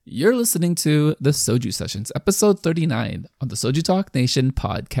You're listening to the Soju Sessions, episode 39 on the Soju Talk Nation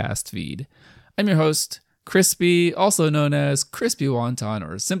podcast feed. I'm your host, Crispy, also known as Crispy Wonton,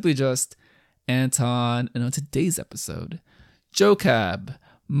 or simply just Anton. And on today's episode, Jocab,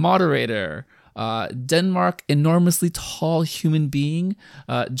 moderator, Denmark enormously tall human being,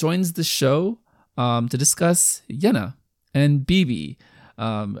 joins the show to discuss Yena and Bibi.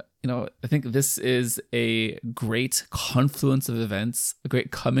 I think this is a great confluence of events, a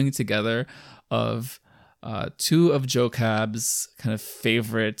great coming together of two of Jocab's kind of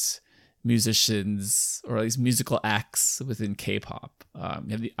favorite musicians, or at least musical acts within K-pop.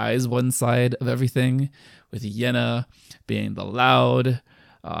 You have the IZ*ONE side of everything, with Yena being the loud,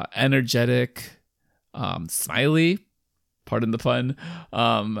 energetic, smiley, pardon the pun,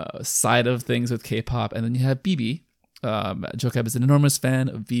 side of things with K-pop. And then you have Bibi. Jocab is an enormous fan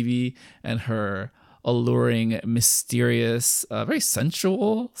of Bibi and her alluring, mysterious, very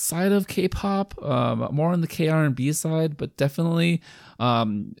sensual side of K-pop, more on the K-R&B side, but definitely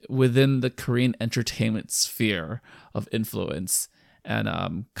within the Korean entertainment sphere of influence.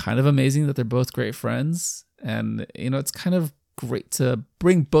 And kind of amazing that they're both great friends. And, it's kind of great to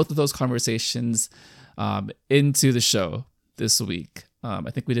bring both of those conversations into the show this week.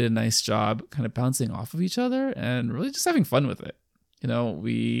 I think we did a nice job kind of bouncing off of each other and really just having fun with it.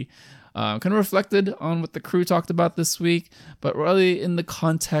 We kind of reflected on what the crew talked about this week, but really in the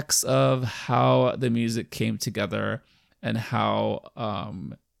context of how the music came together and how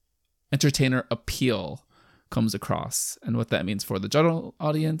entertainer appeal comes across and what that means for the general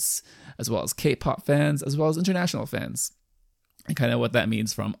audience, as well as K-pop fans, as well as international fans, and kind of what that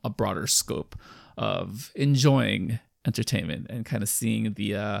means from a broader scope of enjoying entertainment and kind of seeing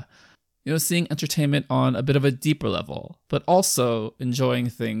the seeing entertainment on a bit of a deeper level, but also enjoying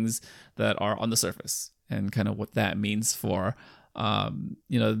things that are on the surface and kind of what that means for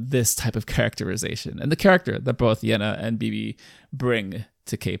this type of characterization and the character that both Yena and Bibi bring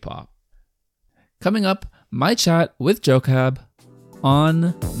to K-pop. Coming up, my chat with Jocab on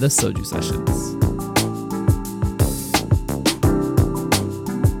the Soju Sessions.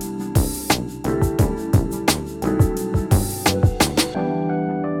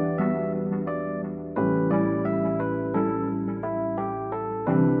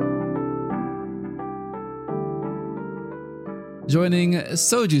 Joining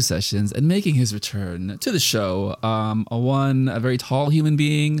Soju Sessions and making his return to the show, a very tall human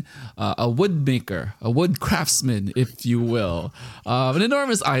being, a wood maker, a wood craftsman, if you will, an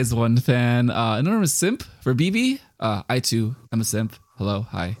enormous IZ*ONE fan, enormous simp for Bibi. I too am a simp. Hello,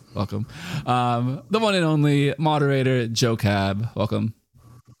 hi, welcome. The one and only moderator, Jocab. Welcome.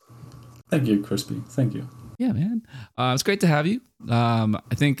 Thank you, Crispy. Thank you. Yeah, man. It's great to have you. I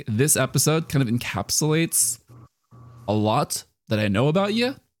think this episode kind of encapsulates a lot that I know about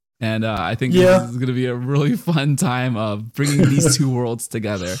you, and I think this is going to be a really fun time of bringing these two worlds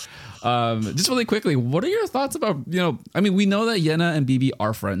together. Just really quickly, what are your thoughts about, we know that Yena and Bibi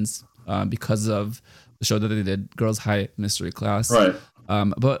are friends because of the show that they did, Girls High Mystery Class. Right.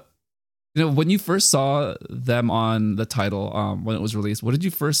 But, when you first saw them on the title, when it was released, what did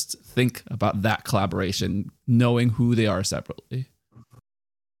you first think about that collaboration, knowing who they are separately?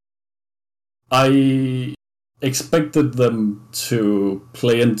 I expected them to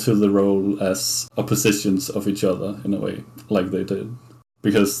play into the role as oppositions of each other in a way, like they did,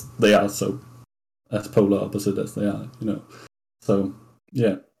 because they are so as polar opposite as they are, So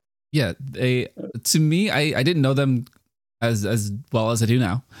yeah, to me, I didn't know them as well as I do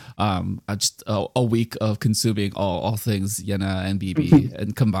now. Just a week of consuming all things Yena and Bibi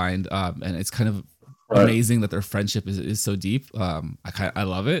and combined, and it's kind of amazing that their friendship is so deep. I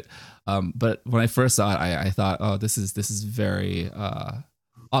love it. But when I first saw it, I thought, oh, this is very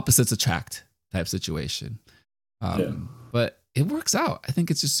opposites attract type situation. But it works out. I think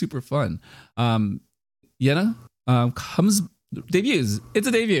it's just super fun. Yena debuts. It's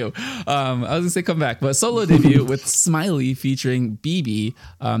a debut. I was gonna say come back, but solo debut with Smiley featuring Bibi.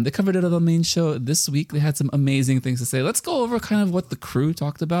 They covered it on the main show this week. They had some amazing things to say. Let's go over kind of what the crew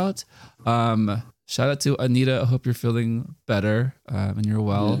talked about. Shout out to Anita. I hope you're feeling better and you're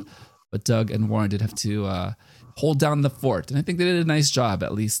well. Yeah. But Doug and Warren did have to hold down the fort, and I think they did a nice job,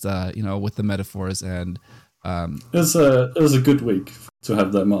 at least with the metaphors. And it was a good week to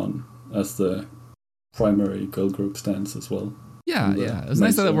have them on as the primary girl group stands as well. Yeah. It was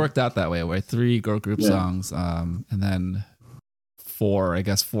nice that it worked out that way, where 3 girl group songs, and then 4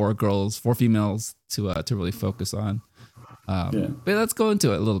 females to really focus on. But let's go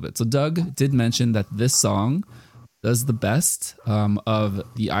into it a little bit. So Doug did mention that this song does the best of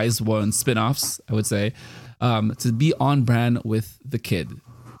the IZ*ONE spin-offs, I would say, to be on brand with the kid.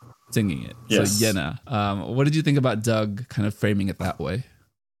 singing it. Yes. So Yena. What did you think about Doug kind of framing it that way?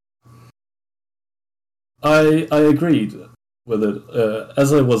 I agreed with it.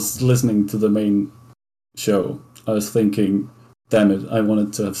 As I was listening to the main show, I was thinking, damn it, I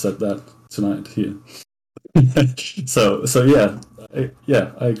wanted to have said that tonight here. so yeah,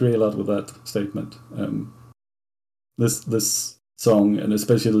 I agree a lot with that statement. This song, and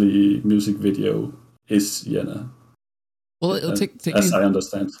especially music video, is Yena. Well, it'll take as I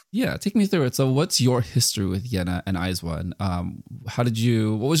understand. Yeah, take me through it. So, what's your history with Yena and IZ*ONE?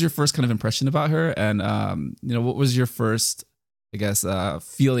 What was your first kind of impression about her? And, what was your first, I guess,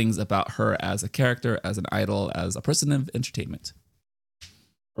 feelings about her as a character, as an idol, as a person of entertainment?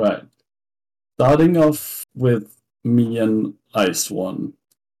 Right. Starting off with me and IZ*ONE,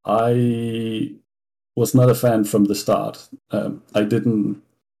 I was not a fan from the start.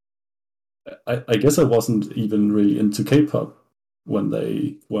 I guess I wasn't even really into K-pop when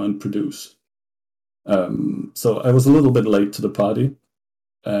they weren't produced. So I was a little bit late to the party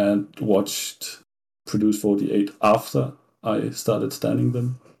and watched Produce 48 after I started standing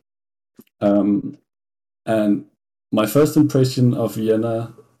them. And my first impression of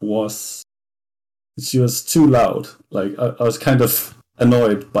Yena was she was too loud. Like I was kind of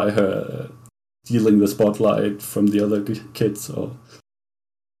annoyed by her stealing the spotlight from the other kids,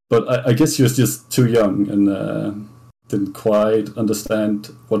 but I guess she was just too young and didn't quite understand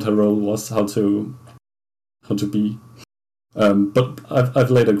what her role was, how to be. But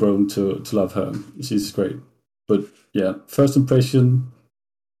I've later grown to love her. She's great. But yeah, first impression,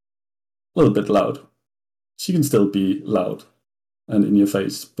 a little bit loud. She can still be loud and in your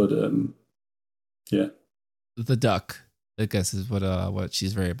face, but yeah. The duck, I guess, is what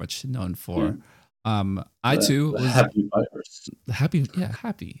she's very much known for. I too was happy virus.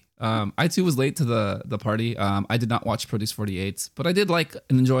 Happy. I too was late to the party. I did not watch Produce 48, but I did like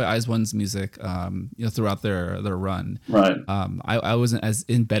and enjoy IZ*ONE's music. Throughout their run. Right. I wasn't as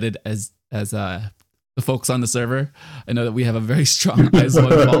embedded as the folks on the server. I know that we have a very strong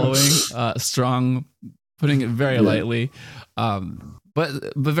IZ*ONE following. Strong, putting it very lightly.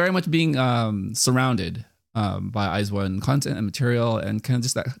 But very much being surrounded by IZ*ONE content and material and kind of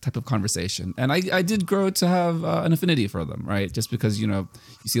just that type of conversation. And I did grow to have an affinity for them, right? Just because, you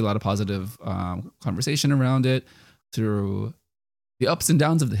see a lot of positive conversation around it through the ups and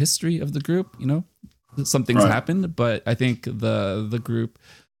downs of the history of the group. Some things happened, but I think the group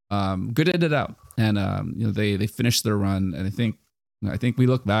gritted it out and, they finished their run. And I think we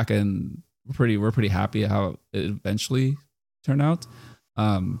look back and we're pretty happy how it eventually turned out.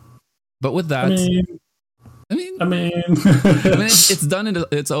 But with that, I mean, it's done and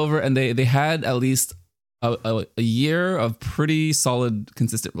it's over, and they had at least a year of pretty solid,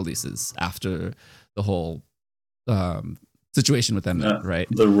 consistent releases after the whole situation with them, right?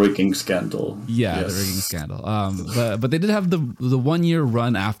 The rigging scandal. Yeah, yes. The rigging scandal. But they did have the 1 year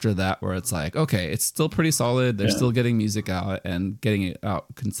run after that where it's like, okay, it's still pretty solid. They're still getting music out and getting it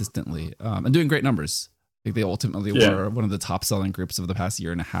out consistently, and doing great numbers. I think they ultimately were one of the top selling groups of the past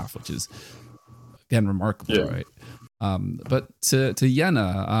year and a half, which is again remarkable, right? But to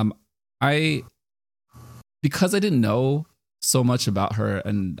Yena, because I didn't know so much about her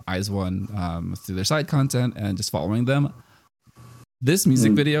and IZ*ONE through their side content and just following them, this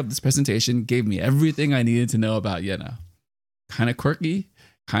music video, this presentation gave me everything I needed to know about Yena. Kind of quirky,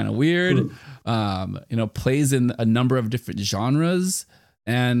 kind of weird, plays in a number of different genres,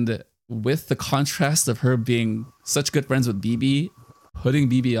 and with the contrast of her being such good friends with BB, putting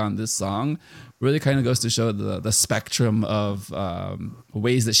BB on this song really kind of goes to show the spectrum of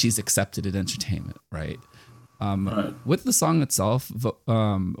ways that she's accepted in entertainment, right? With the song itself,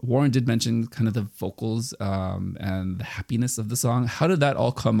 Warren did mention kind of the vocals and the happiness of the song. How did that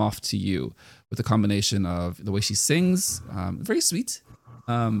all come off to you with the combination of the way she sings, very sweet,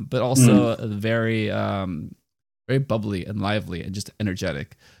 but also very, very bubbly and lively and just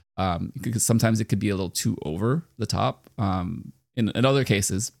energetic? Because sometimes it could be a little too over the top in other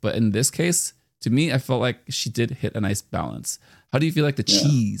cases, but in this case, to me, I felt like she did hit a nice balance. How do you feel like the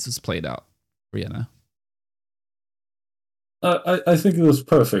cheese was played out for Yena? I think it was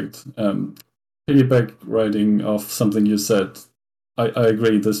perfect. Piggyback writing off something you said, I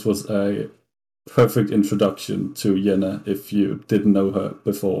agree this was a perfect introduction to Yena if you didn't know her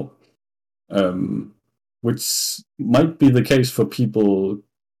before. Which might be the case for people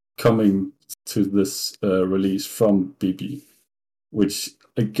coming to this release from BB, which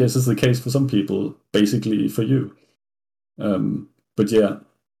I guess is the case for some people, basically for you. But yeah,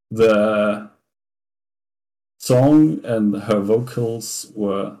 the song and her vocals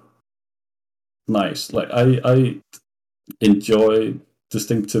were nice. Like I enjoy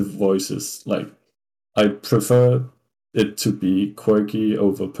distinctive voices. Like, I prefer it to be quirky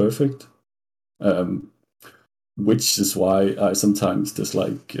over perfect, which is why I sometimes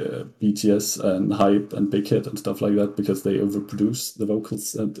dislike BTS and Hype and Big Hit and stuff like that, because they overproduce the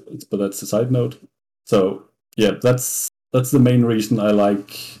vocals. But that's a side note. So yeah, that's the main reason I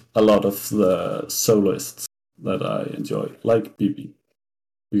like a lot of the soloists that I enjoy, like BB,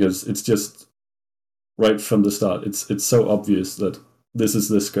 because it's just right from the start. It's so obvious that this is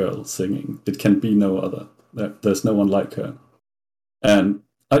this girl singing. It can be no other. There's no one like her. And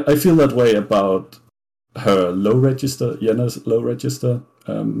I feel that way about her low register, Yenna's low register.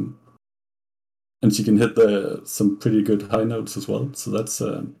 And she can hit some pretty good high notes as well. So that's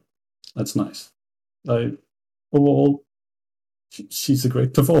nice. Overall, she's a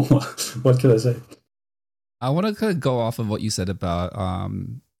great performer. What can I say? I want to kind of go off of what you said about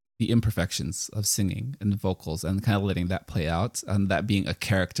the imperfections of singing and vocals, and kind of letting that play out, and that being a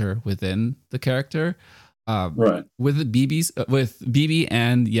character within the character. Right. With BB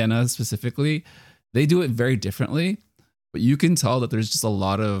and Yenna specifically, they do it very differently, but you can tell that there's just a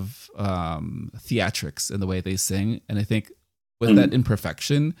lot of theatrics in the way they sing, and I think with that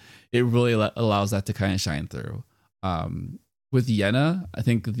imperfection, it really allows that to kind of shine through. With Yenna, I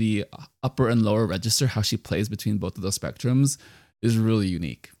think the upper and lower register, how she plays between both of those spectrums, is really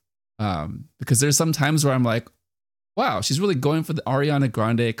unique. Because there's some times where I'm like, wow, she's really going for the Ariana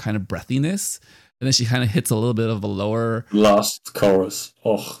Grande kind of breathiness, and then she kind of hits a little bit of a lower last chorus.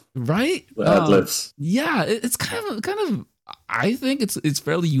 Oh, right, the ad libs. Yeah, it's kind of. I think it's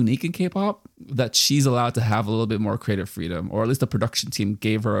fairly unique in K-pop that she's allowed to have a little bit more creative freedom, or at least the production team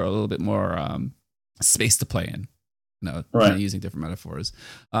gave her a little bit more space to play in. Right. Kind of using different metaphors.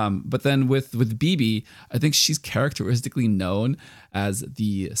 But then with BB, I think she's characteristically known as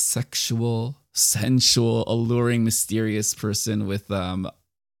the sexual, sensual, alluring, mysterious person with kind of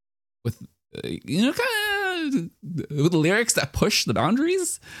with lyrics that push the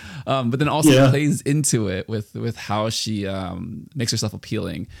boundaries, but then also plays into it with how she makes herself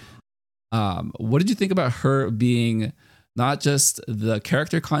appealing. What did you think about her being not just the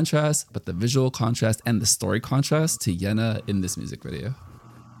character contrast, but the visual contrast and the story contrast to Yenna in this music video?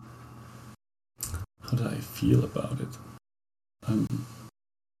 How did I feel about it?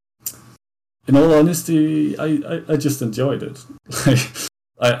 In all honesty, I just enjoyed it.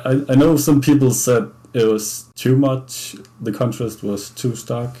 I know some people said it was too much, the contrast was too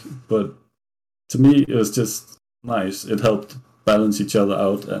stark, but to me it was just nice. It helped balance each other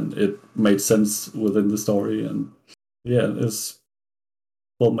out, and it made sense within the story, and yeah, it's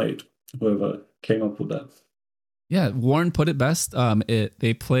well made, whoever came up with that. Yeah, Warren put it best.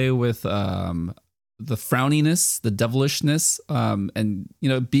 They play with the frowniness, the devilishness, and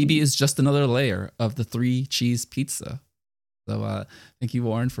BB is just another layer of the 3 cheese pizza. So thank you,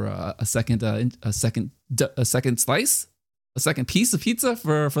 Warren, for a second slice, a second piece of pizza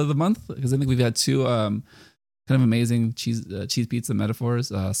for the month, because I think we've had 2 kind of amazing cheese pizza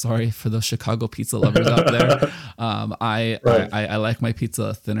metaphors. Sorry for those Chicago pizza lovers out there. I like my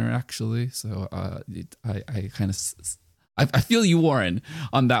pizza thinner, actually. So I feel you, Warren,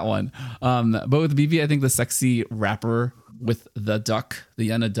 on that one. But with BB, I think the sexy rapper with the duck, the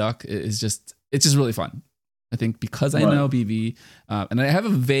Yenna duck, it's just really fun. I think because I know BB, and I have a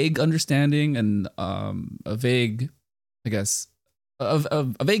vague understanding and a vague, I guess, a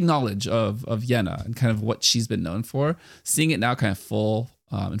vague knowledge of Yenna and kind of what she's been known for. Seeing it now kind of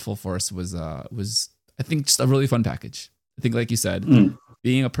in full force was I think just a really fun package. I think, like you said,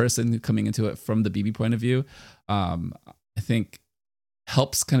 being a person coming into it from the BB point of view, I think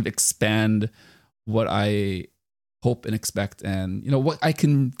helps kind of expand what I hope and expect, and what I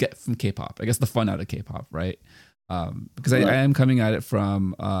can get from K-pop. I guess the fun out of K-pop, right? Because I am coming at it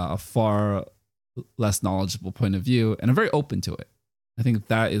from a far less knowledgeable point of view, and I'm very open to it. I think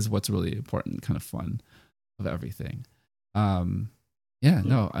that is what's really important, kind of fun of everything. I'm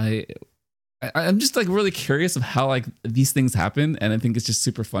just like really curious of how like these things happen, and I think it's just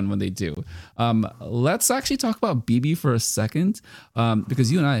super fun when they do. Let's actually talk about BB for a second,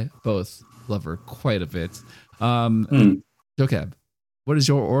 because you and I both love her quite a bit. Jokeb, what is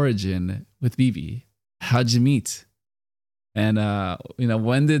your origin with BB? How'd you meet? And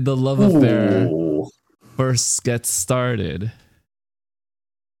when did the love affair first get started?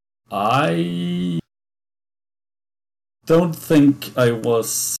 I don't think I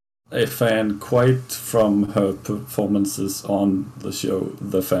was a fan quite from her performances on the show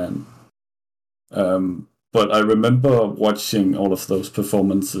The Fan. But I remember watching all of those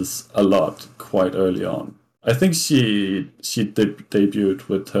performances a lot quite early on. I think she debuted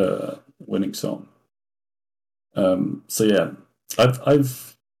with her winning song. So yeah,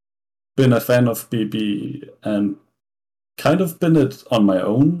 I've been a fan of BB and kind of been it on my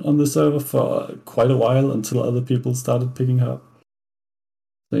own on the server for quite a while until other people started picking her up.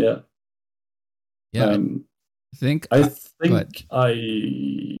 So yeah. Yeah, Um, I think. I Go ahead. think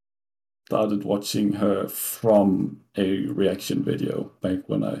I started watching her from a reaction video back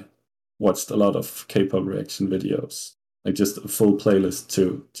when I watched a lot of K-pop reaction videos, like just a full playlist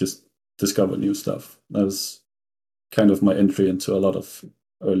to just discover new stuff. That was kind of my entry into a lot of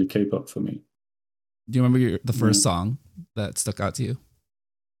early K-pop for me. Do you remember the Yeah. first song that stuck out to you?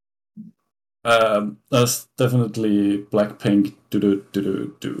 That's definitely Blackpink. Do do do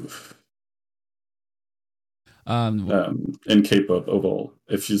do do. In K-pop overall,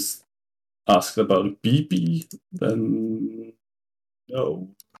 if you asked about BB, then no.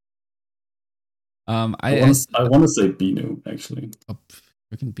 I want to say Binu actually. Oh,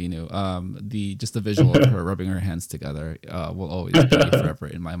 freaking Binu. The visual of her rubbing her hands together will always be forever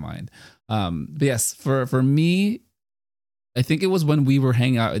in my mind. But yes, for me, I think it was when we were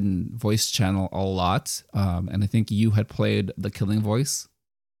hanging out in voice channel a lot, and I think you had played the Killing Voice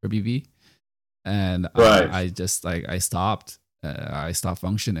for BB, and right. I just like I stopped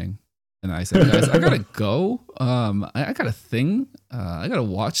functioning, and I said, guys, I gotta go. I got a thing. I gotta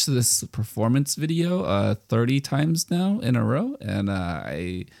watch this performance video 30 times now in a row, and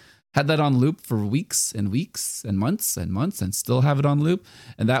I had that on loop for weeks and weeks and months and months, and still have it on loop.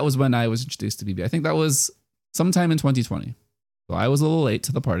 And that was when I was introduced to BB. I think that was sometime in 2020. So I was a little late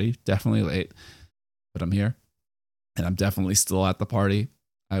to the party, definitely late, but I'm here, and I'm definitely still at the party.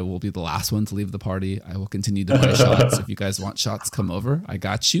 I will be the last one to leave the party. I will continue to buy shots. If you guys want shots, come over. I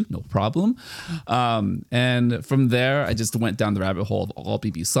got you, no problem. And from there, I just went down the rabbit hole of all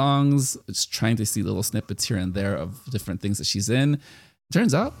BB songs, just trying to see little snippets here and there of different things that she's in.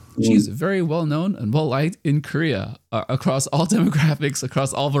 Turns out she's very well known and well liked in Korea across all demographics,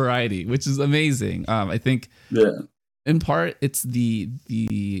 across all variety, which is amazing. I think in part it's the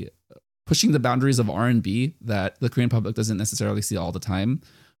pushing the boundaries of R&B that the Korean public doesn't necessarily see all the time,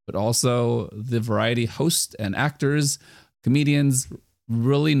 but also the variety hosts and actors, comedians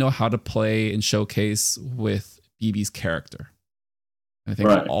really know how to play and showcase with BB's character. And I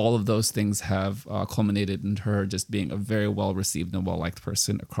think all of those things have culminated in her just being a very well-received and well-liked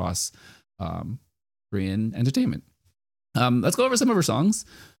person across Korean entertainment. Let's go over some of her songs.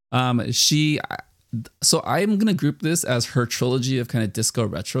 So I'm going to group this as her trilogy of kind of disco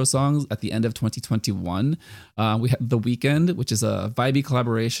retro songs at the end of 2021. We have The Weeknd, which is a vibey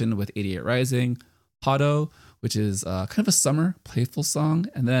collaboration with 88 Rising, Pado, which is kind of a summer playful song,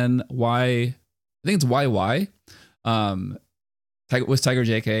 and then I think it's YY with Tiger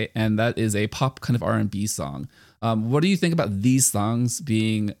JK, and that is a pop kind of R&B song. What do you think about these songs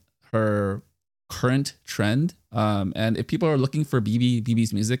being her current trend? And if people are looking for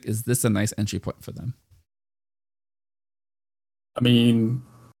BB's music, is this a nice entry point for them? I mean,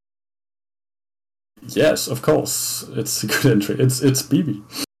 yes, of course, it's a good entry. It's BB.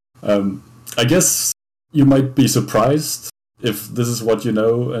 I guess you might be surprised if this is what you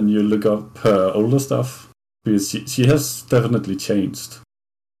know and you look up her older stuff, because she has definitely changed,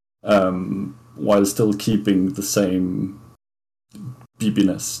 while still keeping the same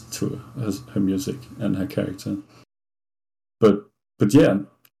BB-ness to her music and her character. But yeah,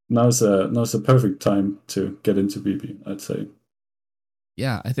 now's a perfect time to get into BB, I'd say.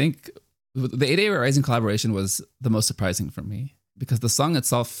 Yeah, I think the 88 Rising collaboration was the most surprising for me, because the song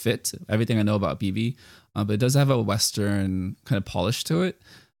itself fit everything I know about BB, but it does have a Western kind of polish to it,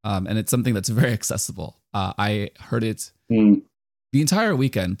 and it's something that's very accessible. I heard it the entire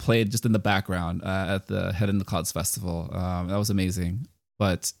weekend, played just in the background at the Head in the Clouds festival. That was amazing.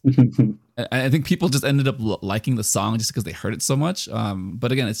 But I think people just ended up liking the song just because they heard it so much.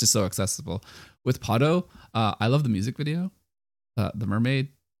 But again, it's just so accessible. With Pado, I love the music video. The mermaid,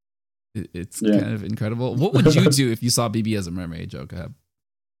 it's kind of incredible. What would you do if you saw BB as a mermaid, Joe? Go ahead.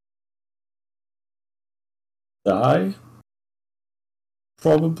 Die?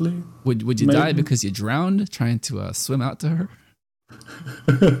 Probably. Would you die because you drowned trying to swim out to her?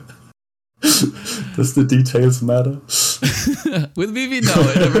 Does the details matter? With BB, no,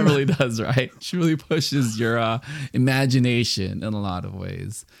 it never really does, right? She really pushes your imagination in a lot of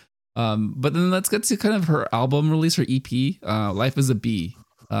ways. But then let's get to kind of her album release, her EP, Life is a Bee.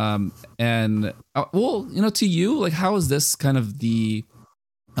 And well, to you, like, how is this kind of the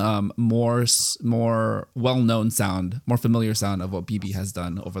more well-known sound, more familiar sound of what BB has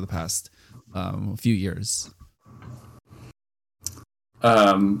done over the past few years?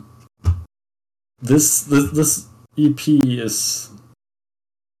 This EP is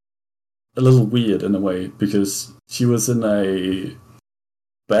a little weird in a way because she was in a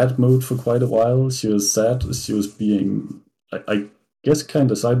bad mood for quite a while. She was sad. She was being, I guess, kind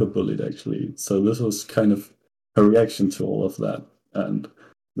of cyberbullied actually. So this was kind of her reaction to all of that and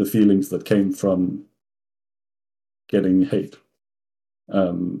the feelings that came from getting hate.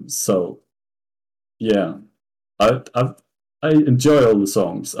 So yeah, I enjoy all the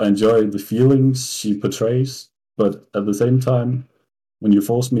songs. I enjoy the feelings she portrays, but at the same time, when you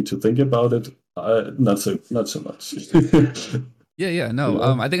force me to think about it, not so much. Yeah, no.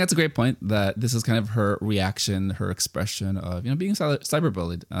 Yeah. I think that's a great point. That this is kind of her reaction, her expression of being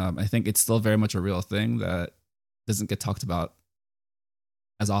cyberbullied. I think it's still very much a real thing that doesn't get talked about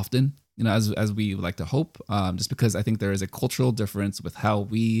as often, as we would like to hope. Just because I think there is a cultural difference with how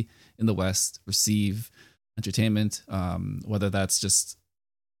we in the West receive entertainment, whether that's just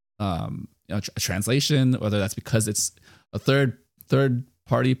a translation, whether that's because it's a third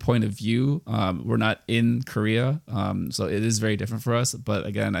party point of view. We're not in Korea, so it is very different for us. But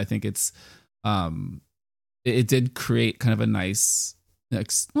again, I think it did create kind of a nice,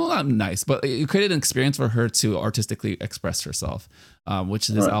 well, not nice, but it created an experience for her to artistically express herself, which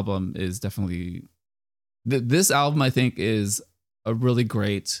this album is definitely. This album, I think, is a really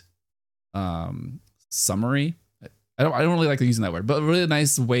great summary. I don't really like using that word, but a really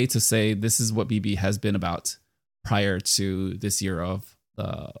nice way to say this is what BB has been about prior to this year of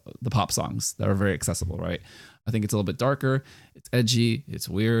the pop songs that are very accessible, right? I think it's a little bit darker, it's edgy, it's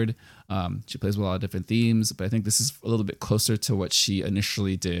weird. She plays with a lot of different themes, but I think this is a little bit closer to what she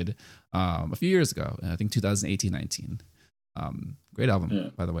initially did a few years ago. I think 2018-19. Great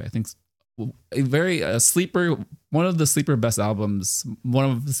album, by the way. I think a very sleeper, one of the sleeper best albums, one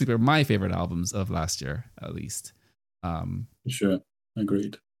of the sleeper my favorite albums of last year, at least. Sure,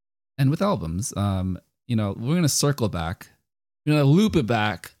 agreed. And with albums, we're gonna circle back, we're gonna loop it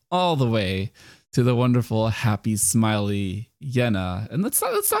back all the way to the wonderful, happy, smiley Yena, and let's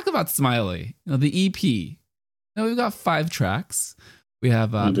talk about Smiley. The EP. Now we've got 5 tracks. We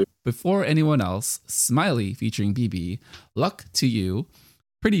have Before Anyone Else, Smiley featuring BB, Luck to You,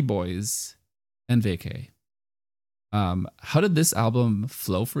 Pretty Boys, and Vacay. How did this album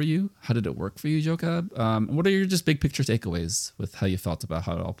flow for you? How did it work for you, Jokab? What are your just big picture takeaways with how you felt about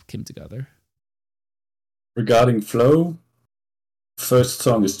how it all came together? Regarding flow, first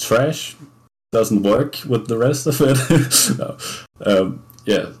song is trash. Doesn't work with the rest of it.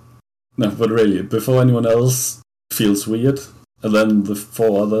 No, but really, Before Anyone Else feels weird, and then the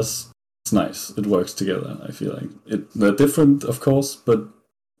 4 others, it's nice. It works together. I feel like they're different, of course, but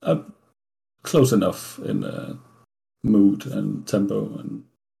close enough in mood and tempo, and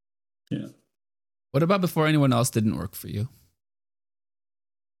yeah. What about Before Anyone Else didn't work for you?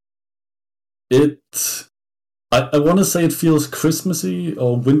 I want to say it feels Christmassy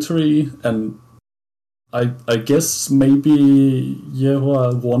or wintry, and I guess maybe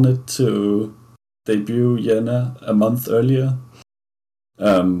Yehua wanted to debut Yena a month earlier,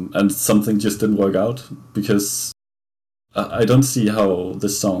 and something just didn't work out, because I don't see how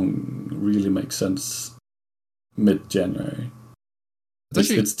this song really makes sense mid-January.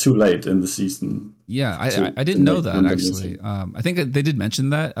 It's too late in the season. Yeah, I didn't know that, actually. I think they did mention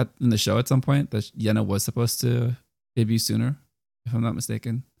that in the show at some point, that Yena was supposed to debut sooner, if I'm not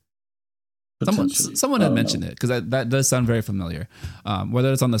mistaken. Someone had mentioned it, because that does sound very familiar.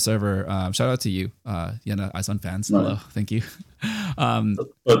 Whether it's on the server, shout out to you, Yena iSun fans. Right. Hello, thank you.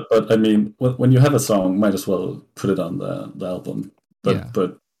 But I mean, when you have a song, might as well put it on the album.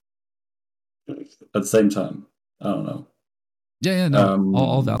 But at the same time, I don't know. Yeah, no,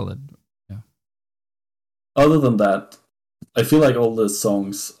 all valid. Yeah. Other than that, I feel like all the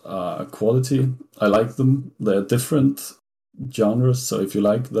songs are quality. I like them. They're different genres, so if you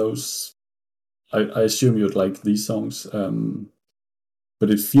like those, I assume you'd like these songs.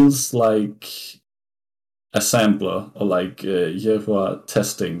 But it feels like a sampler, or like Yehua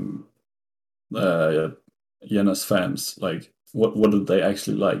testing Yena's fans. Like, what did they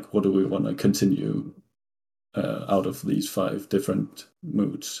actually like? What do we want to continue out of these 5 different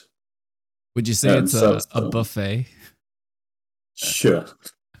moods? Would you say it's a buffet? Sure.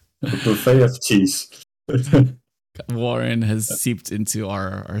 A buffet of cheese. Warren has seeped into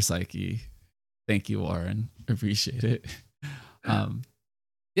our psyche. Thank you, Warren. Appreciate it.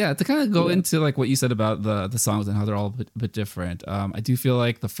 To kind of go into like what you said about the songs and how they're all a bit different. I do feel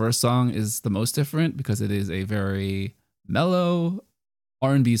like the first song is the most different because it is a very mellow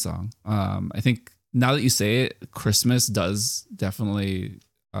R&B song. I think now that you say it, Christmas does definitely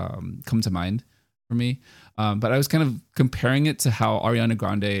come to mind for me. But I was kind of comparing it to how Ariana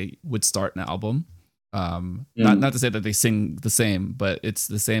Grande would start an album. Not to say that they sing the same, but it's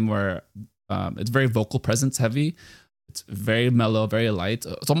the same where it's very vocal presence heavy. It's very mellow, very light.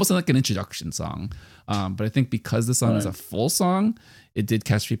 It's almost like an introduction song. But I think because the song is a full song, it did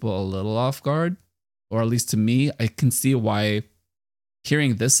catch people a little off guard, or at least to me. I can see why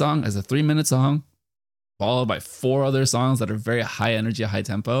hearing this song as a 3-minute song, followed by 4 other songs that are very high energy, high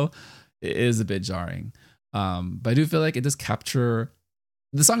tempo, it is a bit jarring. But I do feel like it does capture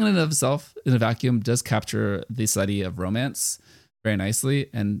the song in and of itself, in a vacuum, does capture this idea of romance very nicely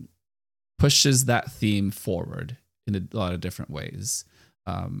and pushes that theme forward in a lot of different ways.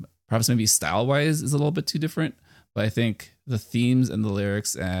 Perhaps maybe style wise is a little bit too different, but I think the themes and the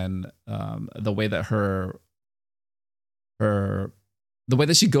lyrics and the way that the way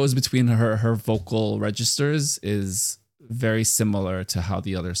that she goes between her vocal registers is very similar to how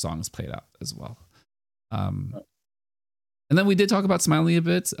the other songs played out as well. And then we did talk about Smiley a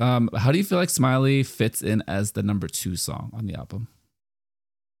bit. How do you feel like Smiley fits in as the number 2 song on the album?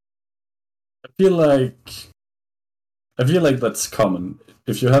 I feel like that's common.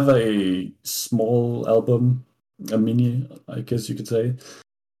 If you have a small album, a mini, I guess you could say,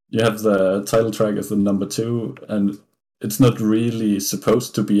 you have the title track as the number 2, and it's not really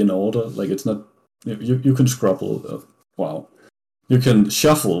supposed to be in order. Like, it's not. You can scrabble. Wow, you can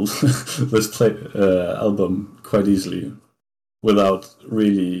shuffle this album quite easily without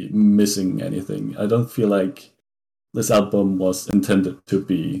really missing anything. I don't feel like this album was intended to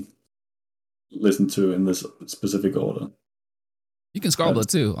be listened to in this specific order. You can scrabble it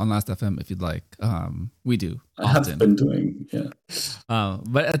too on Last FM if you'd like. We do. I have been doing, yeah.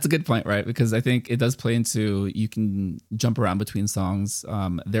 But that's a good point, right? Because I think it does play into, you can jump around between songs.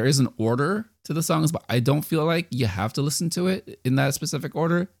 There is an order to the songs, but I don't feel like you have to listen to it in that specific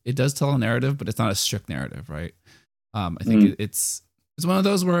order. It does tell a narrative, but it's not a strict narrative, right? I think it's one of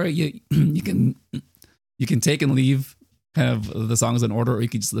those where you can take and leave kind of the songs in order, or you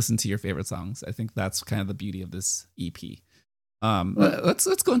can just listen to your favorite songs. I think that's kind of the beauty of this EP.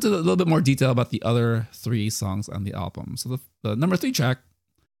 Let's go into a little bit more detail about the other 3 songs on the album. So the number 3 track,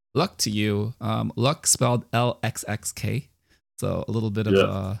 Luck to You, Luck spelled LXXK. So a little bit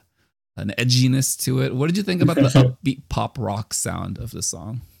of an edginess to it. What did you think about the upbeat pop rock sound of the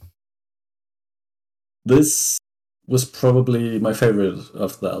song? This was probably my favorite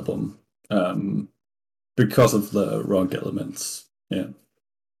of the album, because of the rock elements. Yeah,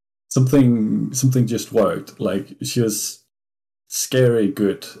 something just worked. Like, she was scary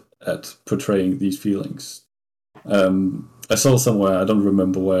good at portraying these feelings. I saw somewhere, I don't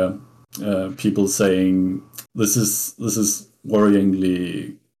remember where, people saying this is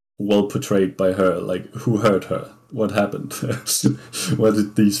worryingly well portrayed by her. Like, who hurt her? What happened? Where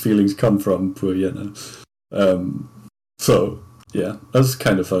did these feelings come from, poor Jenna? So yeah, that's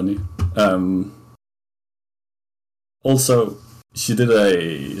kind of funny. Also, she did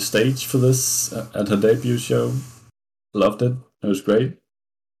a stage for this at her debut show. Loved it. It was great.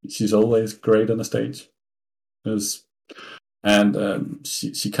 She's always great on a stage. She kind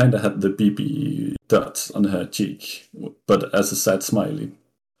of had the BB dot on her cheek, but as a sad smiley.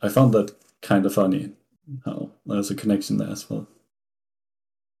 I found that kind of funny. How there's a connection there as well.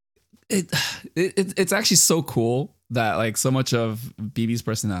 It's actually so cool that like so much of BB's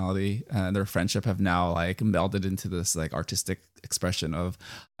personality and their friendship have now like melded into this like artistic expression of,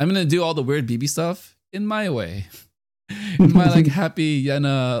 I'm gonna do all the weird BB stuff in my way. In my like happy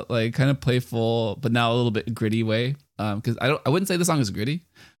Jenna, like kind of playful but now a little bit gritty way. Because I wouldn't say the song is gritty,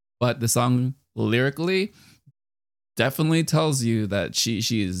 but the song lyrically definitely tells you that she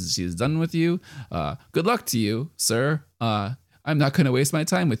is done with you. Good luck to you, sir. I'm not going to waste my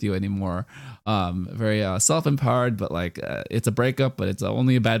time with you anymore. Very self-empowered, but like it's a breakup, but it's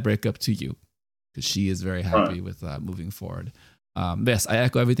only a bad breakup to you, because she is very happy with moving forward. Yes, I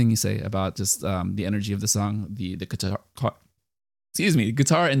echo everything you say about just the energy of the song, the guitar,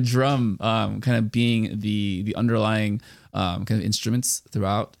 guitar and drum kind of being the underlying kind of instruments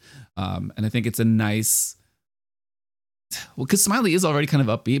throughout. And I think it's a nice, well, because Smiley is already kind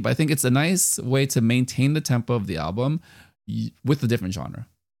of upbeat, but I think it's a nice way to maintain the tempo of the album with a different genre.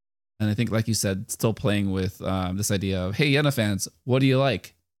 And I think, like you said, still playing with this idea of, hey, Jenna fans, what do you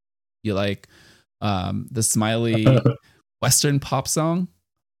like? You like the Smiley Western pop song?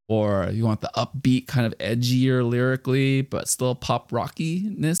 Or you want the upbeat, kind of edgier lyrically, but still pop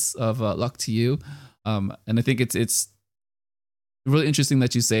rockiness of Luck to You? And I think it's really interesting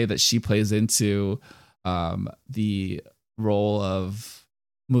that you say that she plays into the role of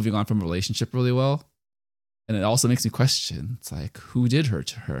moving on from a relationship really well. And it also makes me question, it's like, who did hurt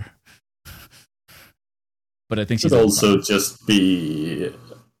her? But I think she's also just be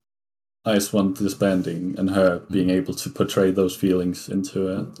Ice One disbanding and her being able to portray those feelings into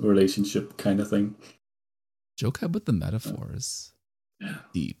a relationship kind of thing. Joke with the metaphors. Yeah.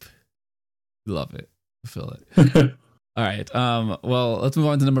 Deep. Love it. I feel it. All right. Well, let's move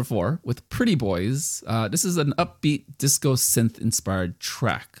on to number 4 with Pretty Boys. This is an upbeat disco synth inspired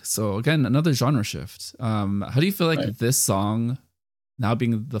track. So again, another genre shift. How do you feel like this song, now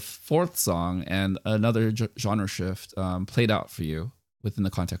being the 4th song and another genre shift, played out for you within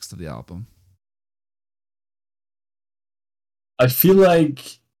the context of the album? I feel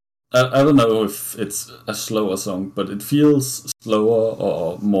like, I don't know if it's a slower song, but it feels slower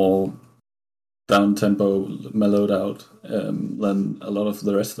or more down tempo, mellowed out than a lot of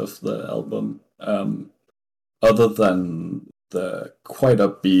the rest of the album. Other than the quite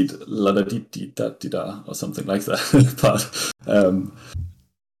upbeat la da di di da di da or something like that part.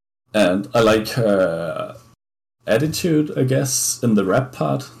 And I like her attitude, I guess, in the rap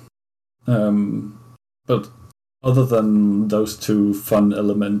part. But other than those 2 fun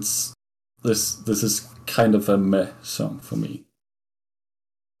elements, this is kind of a meh song for me.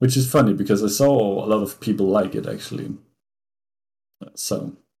 Which is funny because I saw a lot of people like it actually.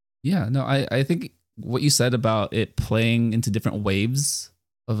 So yeah, no, I think what you said about it playing into different waves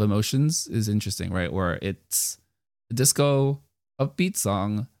of emotions is interesting, right? Where it's a disco upbeat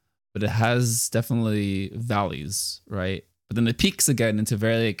song, but it has definitely valleys, right? But then it peaks again into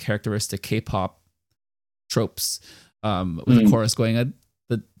very characteristic K-pop tropes, with the chorus going at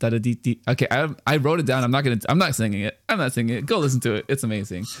the okay. I wrote it down. I'm not singing it. Go listen to it. It's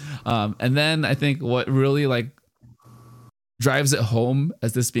amazing. And then I think what really like drives it home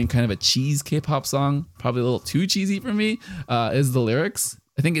as this being kind of a cheese K-pop song, probably a little too cheesy for me, is the lyrics.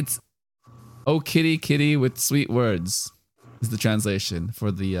 I think it's "Oh kitty kitty with sweet words" is the translation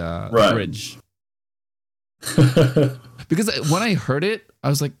for the bridge. Because when I heard it, I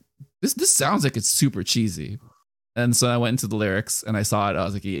was like, this sounds like it's super cheesy. And so I went into the lyrics and I saw it. I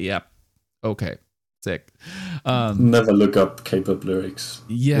was like, yep, okay, sick. Never look up K-pop lyrics.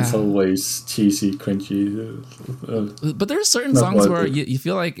 Yeah, it's always cheesy, cringy. But there are certain songs where you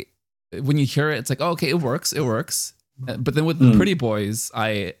feel like when you hear it, it's like, oh, okay, it works. But then with the Pretty Boys,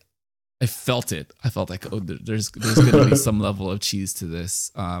 I felt it. I felt like, oh, there's going to be some level of cheese to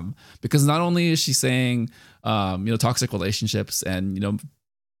this, because not only is she saying, toxic relationships and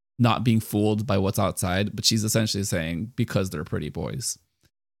not being fooled by what's outside, but she's essentially saying because they're pretty boys.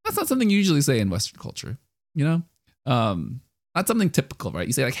 That's not something you usually say in Western culture, not something typical, right?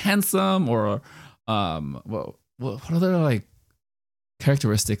 You say like handsome or what other like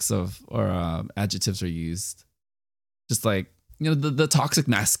characteristics of or adjectives are used? Just like the toxic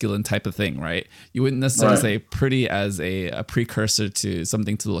masculine type of thing, right? You wouldn't necessarily say pretty as a precursor to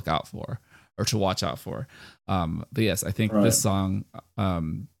something to look out for or to watch out for. But yes, I think this song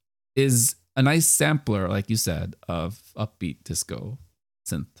is a nice sampler, like you said, of upbeat disco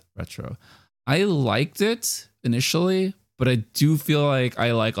synth retro. I liked it initially, but I do feel like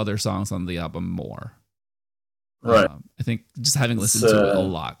I like other songs on the album more. Right. I think just having listened to it a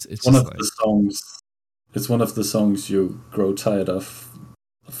lot, it's one just of the songs. It's one of the songs you grow tired of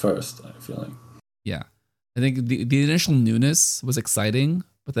first, I feel like. Yeah. I think the initial newness was exciting,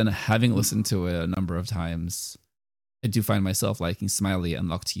 but then having listened to it a number of times, I do find myself liking Smiley and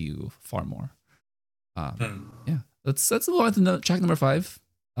Luck to You far more. Yeah. Let's move on to track number 5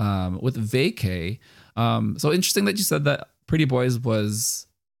 with Vacay. So interesting that you said that Pretty Boys was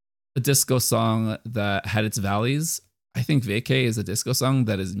a disco song that had its valleys. I think Vacay is a disco song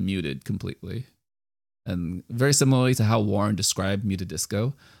that is muted completely. And very similarly to how Warren described muted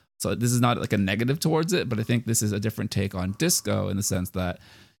disco. So this is not like a negative towards it, but I think this is a different take on disco in the sense that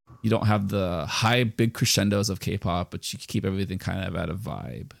you don't have the high, big crescendos of K-pop, but you keep everything kind of at a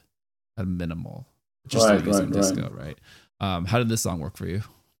vibe, at a minimal. But you're still using disco, right? How did this song work for you?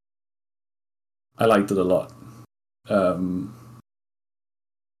 I liked it a lot.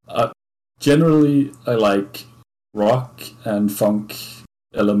 Generally, I like rock and funk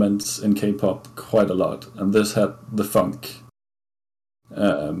elements in K-pop quite a lot, and this had the funk.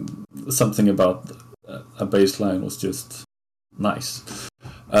 Something about a bass line was just nice.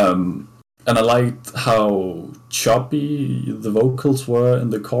 And I liked how choppy the vocals were in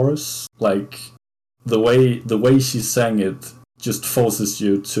the chorus. Like the way she sang it just forces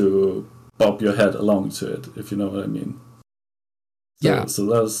you to bob your head along to it, if you know what I mean. So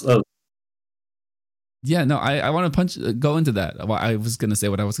that was yeah, no, I want to go into that. Well, I was going to say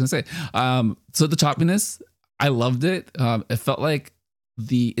what I was going to say. So the choppiness, I loved it. It felt like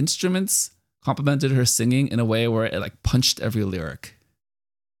the instruments complemented her singing in a way where it like punched every lyric.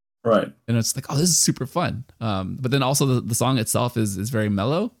 Right. And it's like, oh, this is super fun. But then also the song itself is very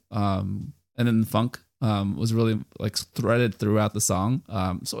mellow. And then the funk was really like threaded throughout the song.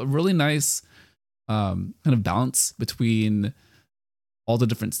 So a really nice kind of balance between all the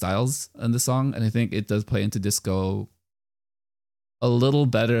different styles in the song. And I think it does play into disco a little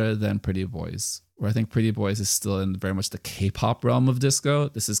better than Pretty Boys, where I think Pretty Boys is still in very much the K-pop realm of disco.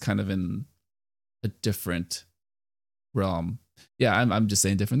 This is kind of in a different realm. Yeah, I'm just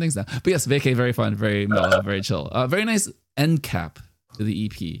saying different things now. But yes, Vacay, very fun, very mellow, very chill. Very nice end cap to the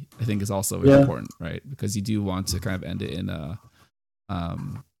EP, I think is also very important, right? Because you do want to kind of end it in a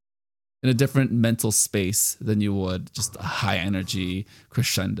different mental space than you would just a high energy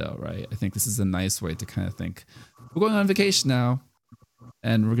crescendo, right? I think this is a nice way to kind of think, we're going on vacation now,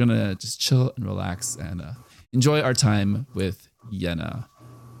 and we're gonna just chill and relax and enjoy our time with Yena.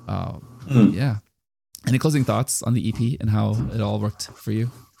 Yeah. Any closing thoughts on the EP and how it all worked for you?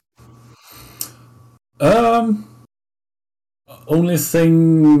 Only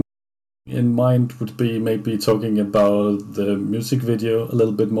thing in mind would be maybe talking about the music video a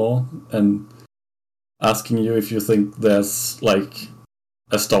little bit more and asking you if you think there's like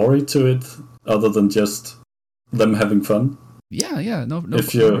a story to it other than just them having fun. Yeah, no.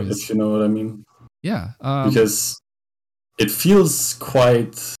 If you know what I mean. Yeah, because it feels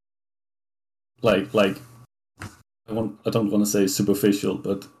quite like I don't want to say superficial,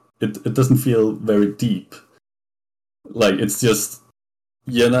 but it doesn't feel very deep. Like it's just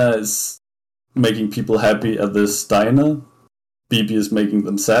Yena is making people happy at this diner. BB is making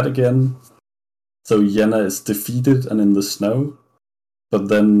them sad again. So Yena is defeated and in the snow. But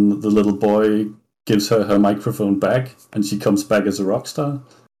then the little boy gives her microphone back, and she comes back as a rock star.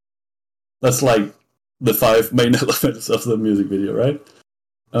 That's like the 5 main elements of the music video, right?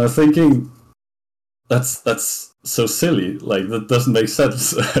 And I'm thinking, that's so silly. Like, that doesn't make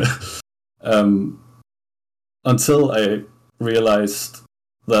sense. Until I realized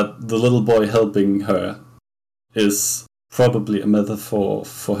that the little boy helping her is probably a metaphor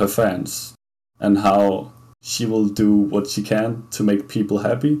for her fans and how she will do what she can to make people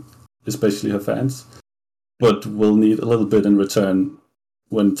happy, especially her fans, but will need a little bit in return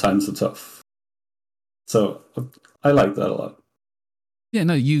when times are tough. So I like that a lot. Yeah,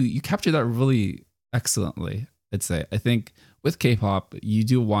 no, you captured that really excellently, I'd say. I think with K-pop, you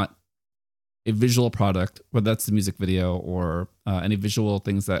do want a visual product, whether that's the music video or any visual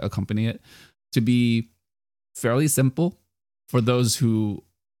things that accompany it, to be fairly simple for those who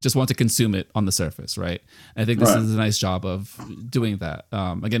just want to consume it on the surface, right? And I think this is a nice job of doing that.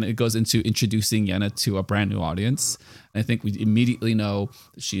 Again, it goes into introducing Yena to a brand new audience. And I think we immediately know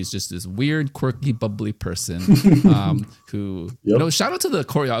that she's just this weird, quirky, bubbly person who, you know, shout out to the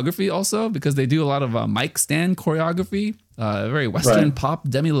choreography also, because they do a lot of mic stand choreography, very Western pop,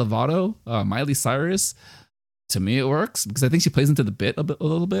 Demi Lovato, Miley Cyrus. To me, it works because I think she plays into the bit a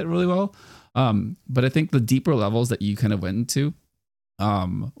little bit really well. But I think the deeper levels that you kind of went into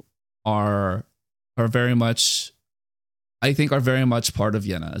are very much, I think, are very much part of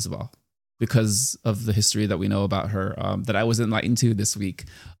Yena as well, because of the history that we know about her, that I was enlightened to this week,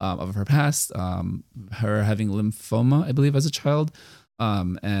 of her past, her having lymphoma, I believe, as a child,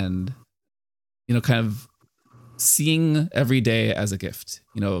 and, you know, kind of seeing every day as a gift,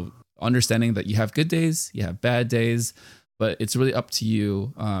 you know, understanding that you have good days, you have bad days, but it's really up to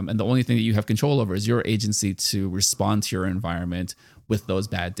you. And the only thing that you have control over is your agency to respond to your environment with those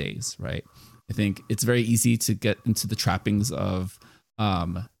bad days, right? I think it's very easy to get into the trappings of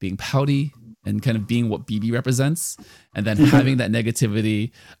being pouty and kind of being what BB represents, and then having that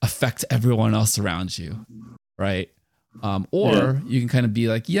negativity affect everyone else around you, right? Or you can kind of be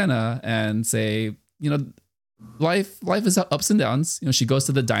like Yena and say, you know, life is ups and downs. You know, she goes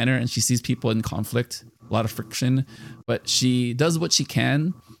to the diner and she sees people in conflict, a lot of friction, but she does what she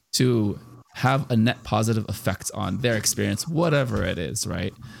can to have a net positive effect on their experience, whatever it is,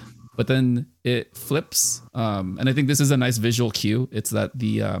 right? But then it flips, and I think this is a nice visual cue. It's that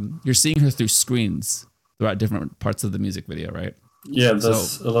the you're seeing her through screens throughout different parts of the music video, right? Yeah,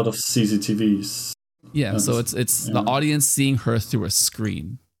 there's a lot of CCTVs. Yeah, so it's the audience seeing her through a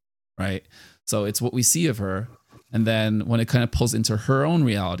screen, right? So it's what we see of her, and then when it kind of pulls into her own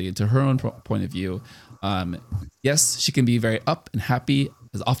reality, into her own point of view, yes, she can be very up and happy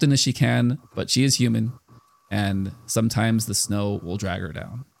as often as she can, but she is human, and sometimes the snow will drag her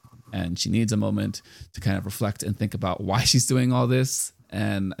down, and she needs a moment to kind of reflect and think about why she's doing all this.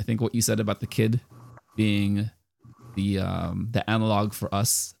 And I think what you said about the kid being the analog for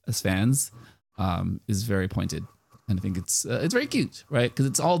us as fans is very pointed, and I think it's very cute, right? Because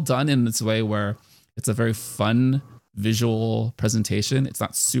it's all done in this way where it's a very fun visual presentation. It's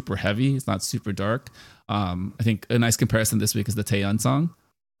not super heavy. It's not super dark. I think a nice comparison this week is the Taeyeon song.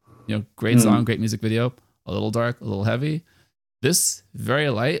 Great song, great music video. A little dark, a little heavy. This very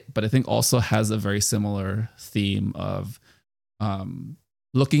light, but I think also has a very similar theme of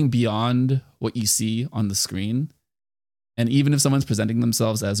looking beyond what you see on the screen. And even if someone's presenting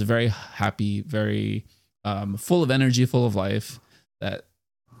themselves as very happy, very full of energy, full of life, that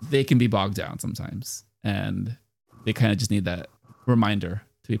they can be bogged down sometimes. And they kind of just need that reminder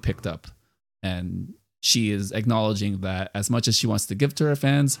to be picked up. And she is acknowledging that as much as she wants to give to her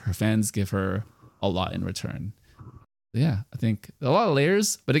fans give her a lot in return. Yeah, I think a lot of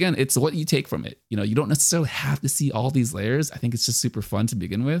layers, but again, it's what you take from it. You don't necessarily have to see all these layers. I think it's just super fun to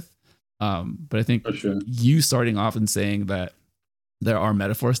begin with. But I think you starting off and saying that there are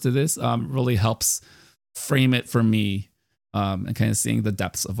metaphors to this really helps frame it for me, and kind of seeing the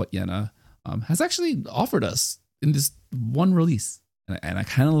depths of what Yena has actually offered us in this one release. And I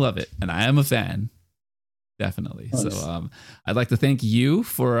kind of love it. And I am a fan. Definitely. Nice. So I'd like to thank you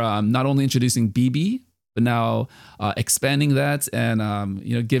for not only introducing BB, but now expanding that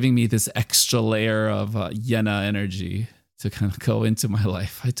and giving me this extra layer of Yena energy to kind of go into my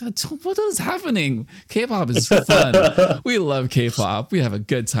life. What is happening? K-pop is fun. We love K-pop. We have a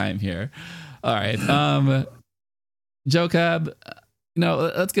good time here. All right. Jocab,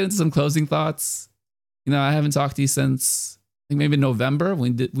 let's get into some closing thoughts. I haven't talked to you since I think maybe November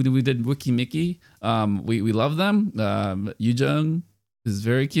when we did Wiki Mickey. We love them. Yujung is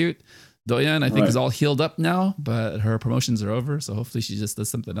very cute. Doyeon, I think, is all healed up now, but her promotions are over, so hopefully she just does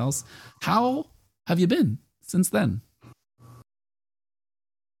something else. How have you been since then?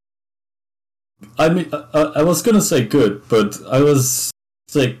 I mean, I was gonna say good, but I was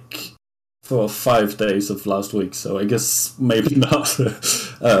sick for 5 days of last week, so I guess maybe not.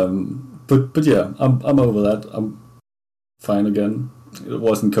 But yeah, I'm over that. I'm fine again. It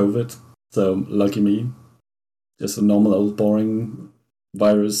wasn't COVID, so lucky me. Just a normal old boring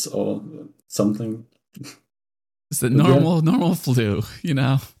virus or something. It's a normal flu,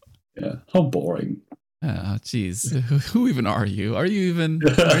 Yeah, how boring. Oh, geez. Who even are you? Are you even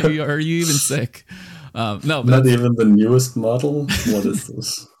sick? No, but not even the newest model. What is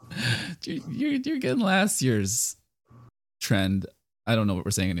this? You're getting last year's trend. I don't know what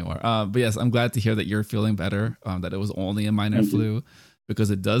we're saying anymore. But yes, I'm glad to hear that you're feeling better. That it was only a minor flu,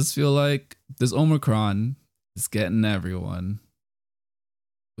 because it does feel like this Omicron is getting everyone,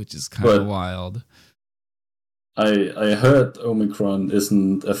 which is kind of wild. I heard Omicron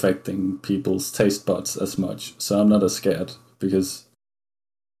isn't affecting people's taste buds as much, so I'm not as scared, because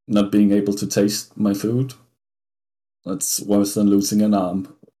not being able to taste my food, that's worse than losing an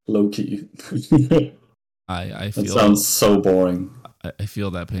arm, low key. I feel it sounds so boring. I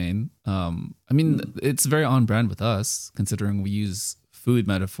feel that pain. I mean, it's very on brand with us, considering we use food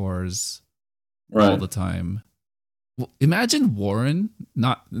metaphors all the time. Imagine Warren,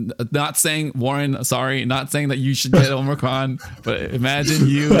 not saying Warren, sorry, not saying that you should get Omicron, but imagine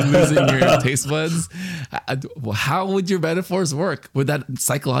you losing your taste buds. How would your metaphors work? Would that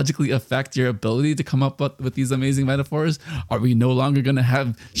psychologically affect your ability to come up with these amazing metaphors? Are we no longer going to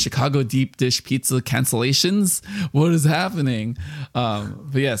have Chicago deep dish pizza cancellations? What is happening?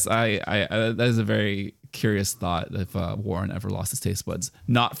 But yes, I that is a very curious thought if Warren ever lost his taste buds,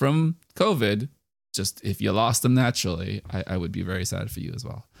 not from COVID. Just if you lost them naturally, I would be very sad for you as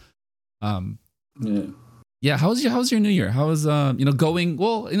well. Yeah. How's your New Year? How is going?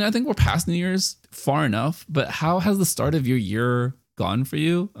 Well, I think we're past New Year's far enough, but how has the start of your year gone for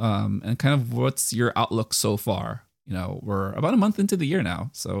you? And kind of what's your outlook so far? We're about a month into the year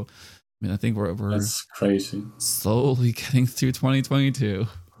now, so I think we're that's crazy. Slowly getting through 2022.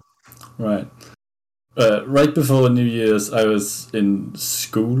 Right. Right before New Year's, I was in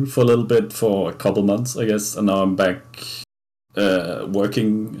school for a little bit, for a couple months, I guess, and now I'm back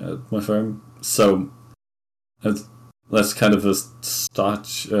working at my firm. So that's kind of a stark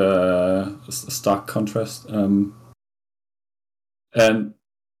contrast. And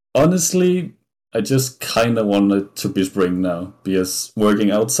honestly, I just kind of want it to be spring now, because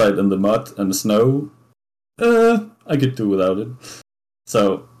working outside in the mud and the snow, I could do without it.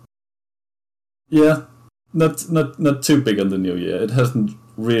 So. Yeah, not too big on the new year. It hasn't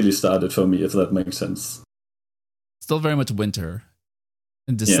really started for me, if that makes sense. Still very much winter.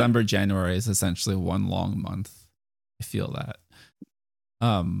 And December, January is essentially one long month. I feel that.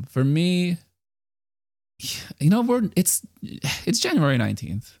 For me, it's January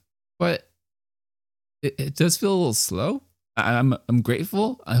 19th, but it does feel a little slow. I'm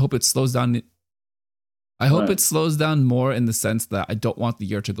grateful. I hope it slows down. I hope it slows down more in the sense that I don't want the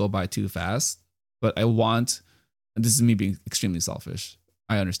year to go by too fast. But I want and this is me being extremely selfish,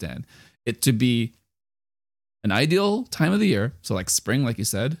 I understand it to be an ideal time of the year, so like spring, like you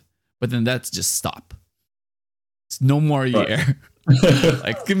said, but then that's just stop. It's no more year.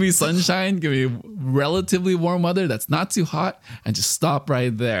 Like, give me sunshine, give me relatively warm weather that's not too hot, and just stop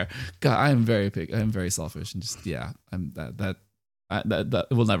right there. God, I am very big. I'm very selfish, and just I'm that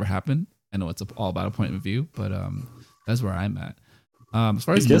will never happen. I know it's all about a point of view, but that's where I'm at. As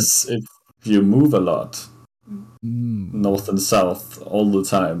far as if you move a lot, north and south all the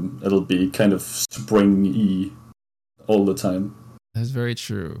time, it'll be kind of spring-y all the time. That's very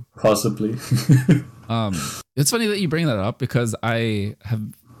true. Possibly. It's funny that you bring that up because I have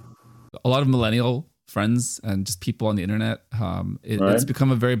a lot of millennial friends and just people on the internet. It's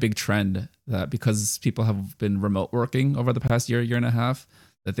become a very big trend that because people have been remote working over the past year and a half,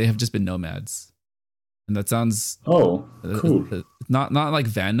 that they have just been nomads. And that sounds cool. Not like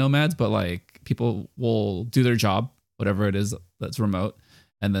van nomads, but like people will do their job, whatever it is that's remote,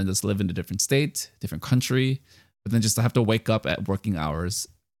 and then just live in a different state, different country, but then just have to wake up at working hours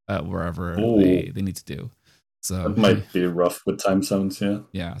wherever they need to do. So that might be rough with time zones, yeah.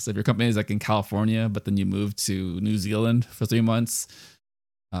 Yeah. So if your company is like in California, but then you move to New Zealand for 3 months,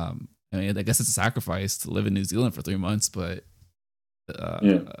 I mean, I guess it's a sacrifice to live in New Zealand for 3 months, but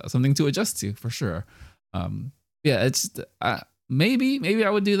something to adjust to for sure. It's maybe I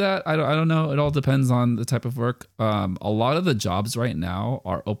would do that. I don't know. It all depends on the type of work. A lot of the jobs right now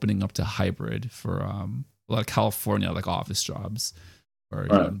are opening up to hybrid for a lot of California, like office jobs, where you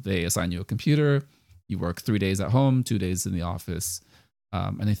know, they assign you a computer. You work 3 days at home, 2 days in the office.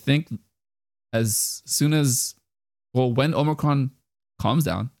 And I think as soon as, when Omicron calms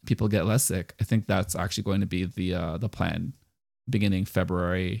down, people get less sick, I think that's actually going to be the plan beginning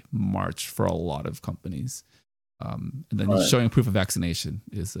February, March for a lot of companies. And then showing proof of vaccination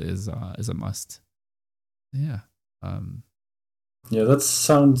is a must. Yeah. Yeah, that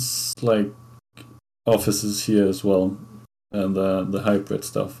sounds like offices here as well, and the hybrid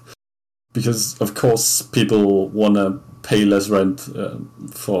stuff. Because, of course, people want to pay less rent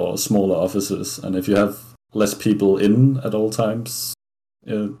for smaller offices. And if you have less people in at all times,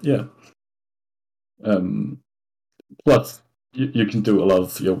 plus, you can do a lot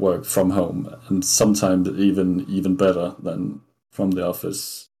of your work from home, and sometimes even better than from the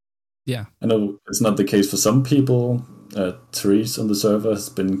office. Yeah. I know it's not the case for some people. Therese on the server has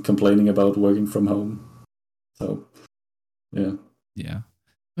been complaining about working from home. So, yeah. Yeah.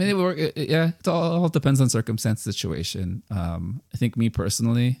 I mean, it all depends on circumstance, situation. I think me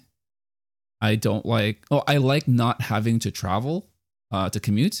personally, I like not having to travel to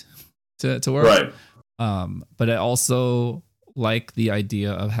commute to work. Right. But I also like the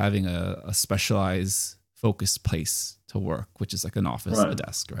idea of having a specialized focused place to work, which is like an office, a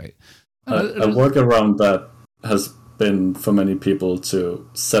desk, right? A workaround that has been for many people to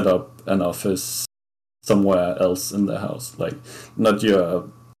set up an office somewhere else in their house, like not your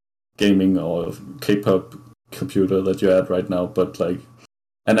gaming or K-pop computer that you're at right now, but like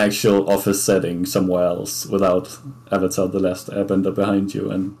an actual office setting somewhere else without Avatar: The Last Airbender behind you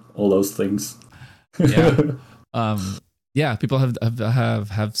and all those things. Yeah. People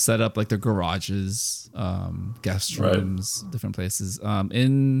have set up like their garages, guest rooms, different places.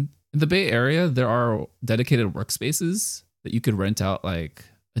 In the Bay Area, there are dedicated workspaces that you could rent out, like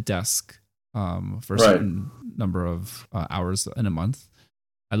a desk for a certain number of hours in a month.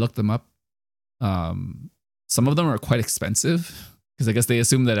 I looked them up. Some of them are quite expensive because I guess they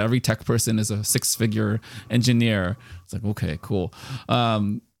assume that every tech person is a 6-figure engineer. It's like, okay, cool.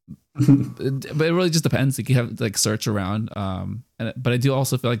 But it really just depends. Like, you have to like search around. But I do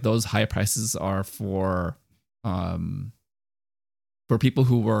also feel like those high prices are for people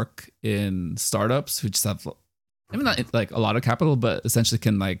who work in startups who just have, I mean, not like a lot of capital, but essentially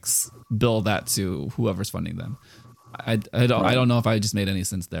can like bill that to whoever's funding them. I don't know if I just made any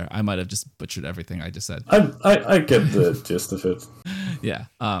sense there. I might have just butchered everything I just said. I get the gist of it. Yeah.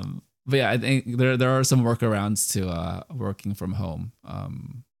 But yeah, I think there are some workarounds to working from home.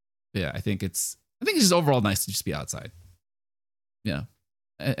 Yeah, I think it's just overall nice to just be outside. Yeah.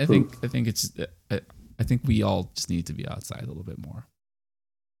 I think it's I think we all just need to be outside a little bit more.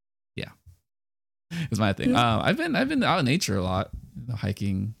 Yeah. It's my thing. I've been out in nature a lot,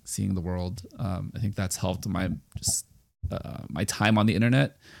 hiking, seeing the world. I think that's helped my time on the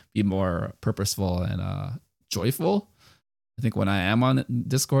internet be more purposeful and joyful. I think when I am on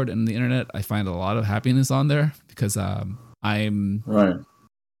Discord and the internet, I find a lot of happiness on there because I'm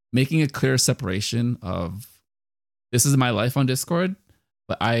making a clear separation of this is my life on Discord,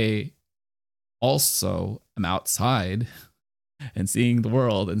 but I also am outside and seeing the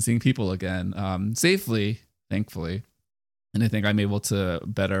world and seeing people again safely thankfully. And I think I'm able to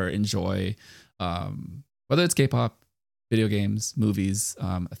better enjoy whether it's K-pop, video games, movies,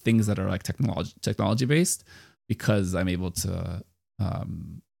 things that are like technology based, because I'm able to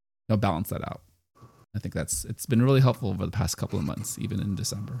balance that out. I think it's been really helpful over the past couple of months, even in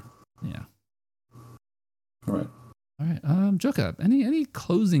December. Yeah. All right. Joka, any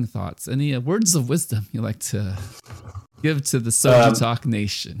closing thoughts? Any words of wisdom you like to give to the Soju Talk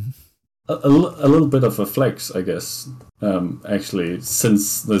Nation? A little bit of a flex, I guess. Actually,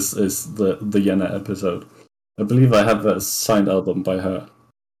 since this is the Yenna episode, I believe I have a signed album by her.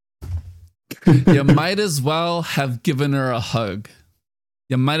 You might as well have given her a hug.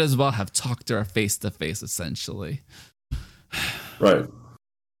 You might as well have talked to her face to face, essentially. Right.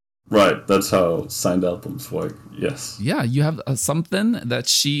 That's how signed albums work. Yes. Yeah, you have something that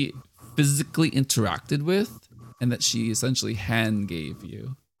she physically interacted with, and that she essentially hand gave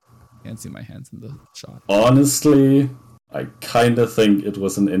you. Can't see my hands in the shot. Honestly, I kind of think it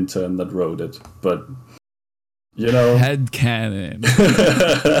was an intern that wrote it, but headcanon.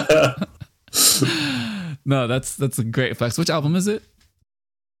 No, that's a great flex. Which album is it?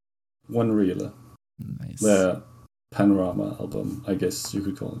 One Reeler. Nice. The Panorama album, I guess you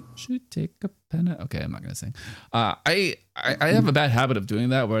could call it. Should take a pen. Okay, I'm not gonna sing. I have a bad habit of doing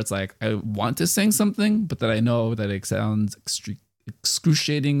that, where it's like I want to sing something, but that I know that it sounds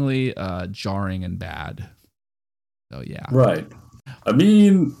excruciatingly jarring and bad. So yeah. Right. I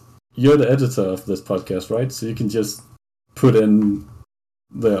mean, you're the editor of this podcast, right? So you can just put in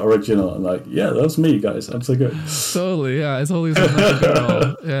the original and like, yeah, that's me, guys. I'm so good. Totally, yeah. It's always another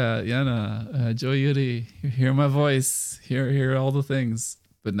girl. Yeah, Yenna, Joe Yuri. You hear my voice. Hear all the things.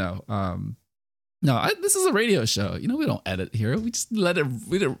 But no, this is a radio show. We don't edit here. We just let it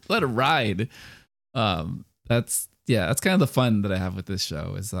ride. That's kind of the fun that I have with this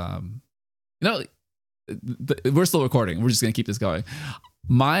show. Is we're still recording. We're just gonna keep this going.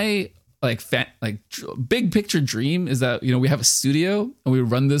 My big picture dream is that we have a studio and we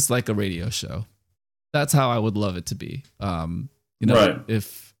run this like a radio show. That's how I would love it to be. Right.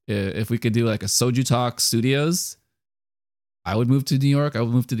 If we could do like a Soju Talk Studios, I would move to New York. I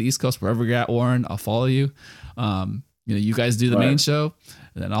would move to the East Coast, wherever you're at, Warren. I'll follow you. You guys do the main show,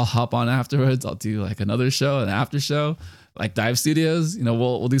 and then I'll hop on afterwards. I'll do like another show, an after show, like Dive Studios.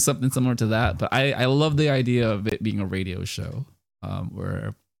 We'll do something similar to that. But I love the idea of it being a radio show,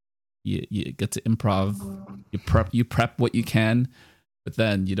 where you get to improv, you prep what you can, but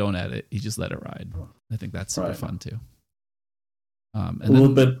then you don't edit. You just let it ride. I think that's super fun too. A little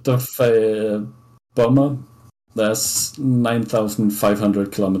bit of a bummer. There's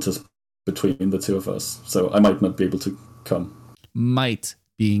 9,500 kilometers between the two of us, so I might not be able to come. Might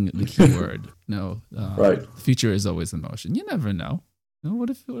being the key word. No, right. The future is always in motion. You never know.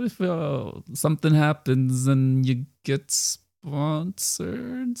 What if something happens and you get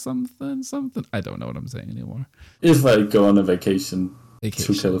sponsored something? I don't know what I'm saying anymore. If I go on a vacation to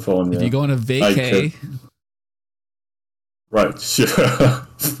California, if you go on a vacay, right? Sure.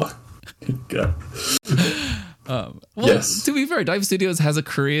 Fuck. God. Yes. To be fair, Dive Studios has a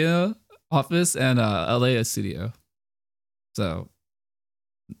Korea office and LA studio. So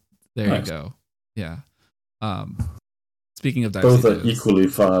there you go. Yeah. Speaking of Dive Both Studios, are equally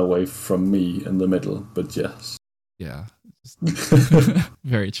far away from me in the middle, but yes. Yeah.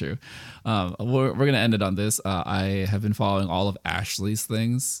 Very true. We're gonna end it on this. I have been following all of Ashley's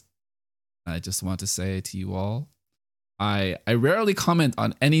things. I just want to say to you all, I rarely comment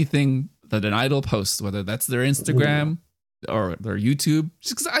on anything that an idol posts, whether that's their Instagram or their YouTube,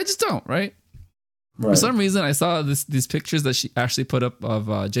 just because I just don't, right? For some reason, I saw these pictures that she actually put up of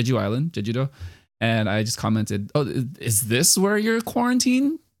Jeju Island, Jeju-do, and I just commented, "Oh, is this where you're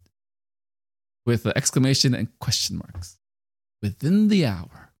quarantined?" With the exclamation and question marks. Within the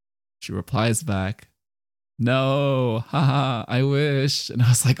hour, she replies back, "No, haha, I wish." And I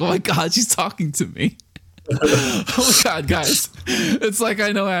was like, "Oh my God, she's talking to me." Oh my God, guys. It's like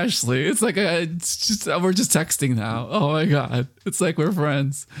I know Ashley. It's like we're just texting now. Oh my God. It's like we're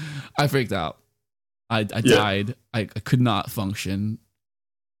friends. I freaked out. I died. I could not function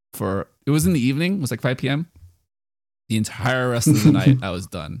it was in the evening. It was like 5 p.m. The entire rest of the night, I was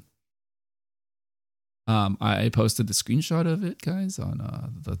done. I posted the screenshot of it, guys, on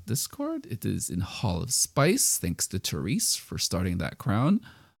the Discord. It is in Hall of Spice. Thanks to Therese for starting that crown.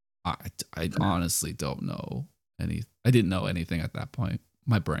 I honestly don't know I didn't know anything at that point.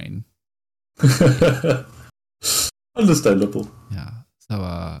 My brain. Understandable. Yeah.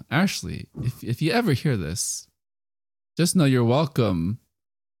 So, Ashley, if you ever hear this, just know you're welcome.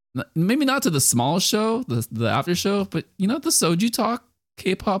 Maybe not to the small show, the after show, but the Soju Talk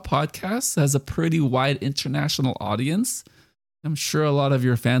K-pop podcast has a pretty wide international audience. I'm sure a lot of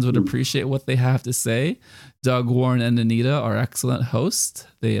your fans would appreciate what they have to say. Doug, Warren, and Anita are excellent hosts.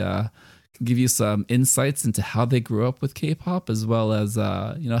 They can give you some insights into how they grew up with K-pop, as well as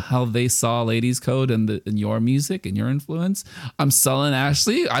how they saw Ladies Code and your music and your influence. I'm selling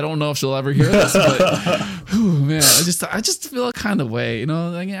Ashley. I don't know if she'll ever hear this, but man, I just feel a kind of way.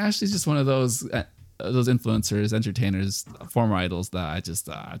 Like Ashley's just one of those influencers, entertainers, former idols that I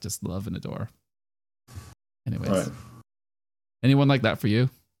just love and adore. Anyways, right. Anyone like that for you?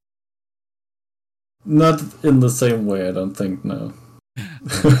 Not in the same way, I don't think. No.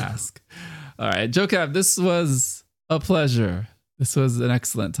 Ask. All right, JoCab, this was a pleasure. This was an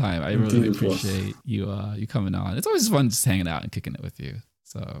excellent time. I really appreciate you coming on. It's always fun just hanging out and kicking it with you.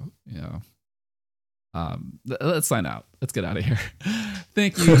 So, let's sign out. Let's get out of here.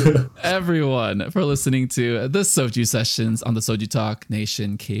 Thank you, everyone, for listening to the Soju Sessions on the Soju Talk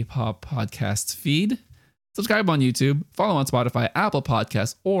Nation K-pop podcast feed. Subscribe on YouTube, follow on Spotify, Apple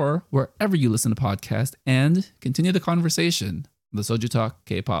Podcasts, or wherever you listen to podcasts, and continue the conversation on the Soju Talk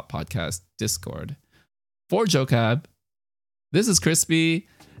K-pop podcast Discord. For JoCab, this is Crispy,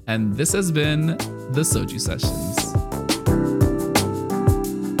 and this has been the Soju Sessions.